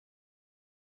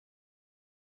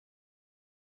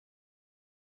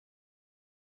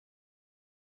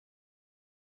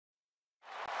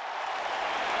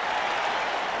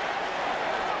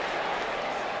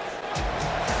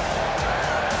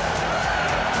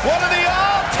one of the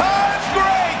all-time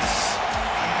greats,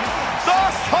 the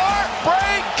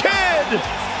Heartbreak Kid.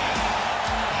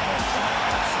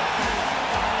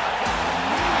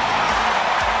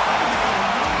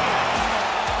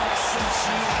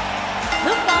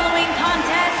 The following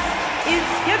contest is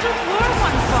scheduled for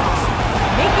one fall,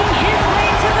 making his way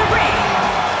to the ring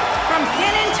from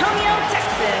San Antonio,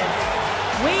 Texas,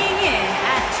 weighing in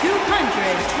at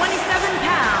 227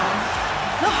 pounds,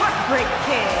 the Heartbreak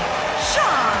Kid,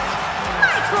 Shawn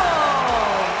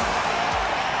Michaels.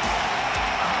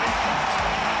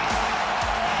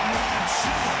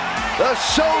 The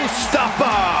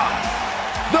showstopper,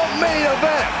 the main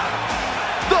event,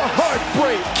 the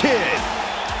Heartbreak Kid.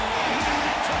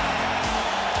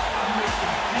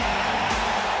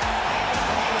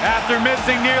 After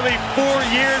missing nearly 4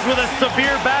 years with a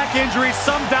severe back injury,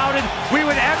 some doubted we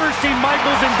would ever see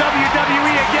Michaels in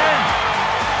WWE again.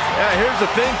 Yeah, here's the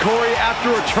thing, Corey. After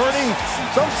returning,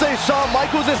 some say Shawn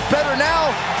Michaels is better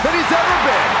now than he's ever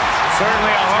been.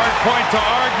 Certainly a hard point to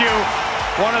argue.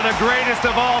 One of the greatest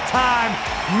of all time,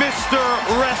 Mr.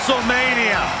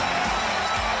 WrestleMania.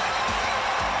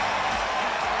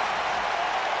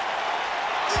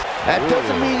 That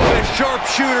doesn't mean the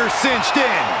sharpshooter cinched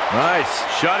in. Nice.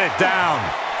 Shut it down.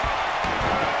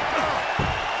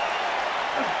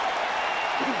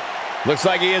 Looks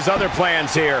like he has other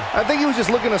plans here. I think he was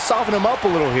just looking to soften him up a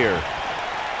little here.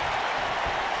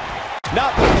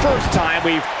 Not the first time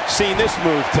we've seen this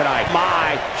move tonight.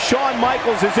 My, Shawn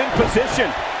Michaels is in position.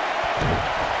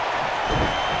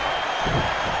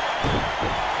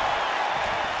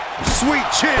 Sweet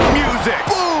chin music.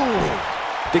 Boom.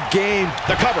 The game.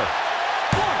 The cover.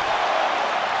 1,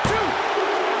 2,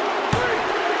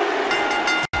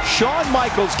 3. Shawn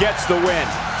Michaels gets the win.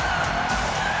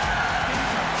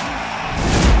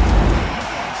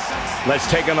 Let's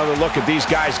take another look at these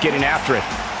guys getting after it.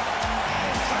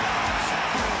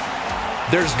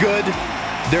 There's good,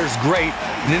 there's great,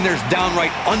 and then there's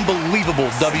downright unbelievable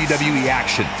WWE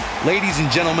action. Ladies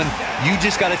and gentlemen, you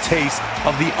just got a taste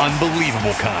of the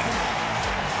unbelievable kind.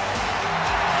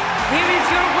 Here is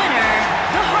your winner,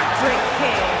 the Heartbreak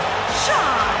Kid,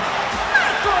 Shawn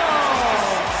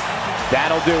Michaels.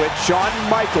 That'll do it. Shawn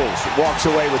Michaels walks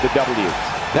away with the W.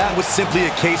 That was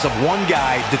simply a case of one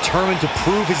guy determined to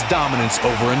prove his dominance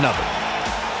over another.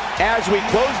 As we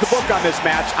close the book on this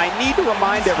match, I need to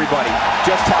remind everybody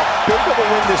just how big of a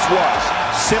win this was.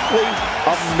 Simply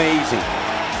amazing.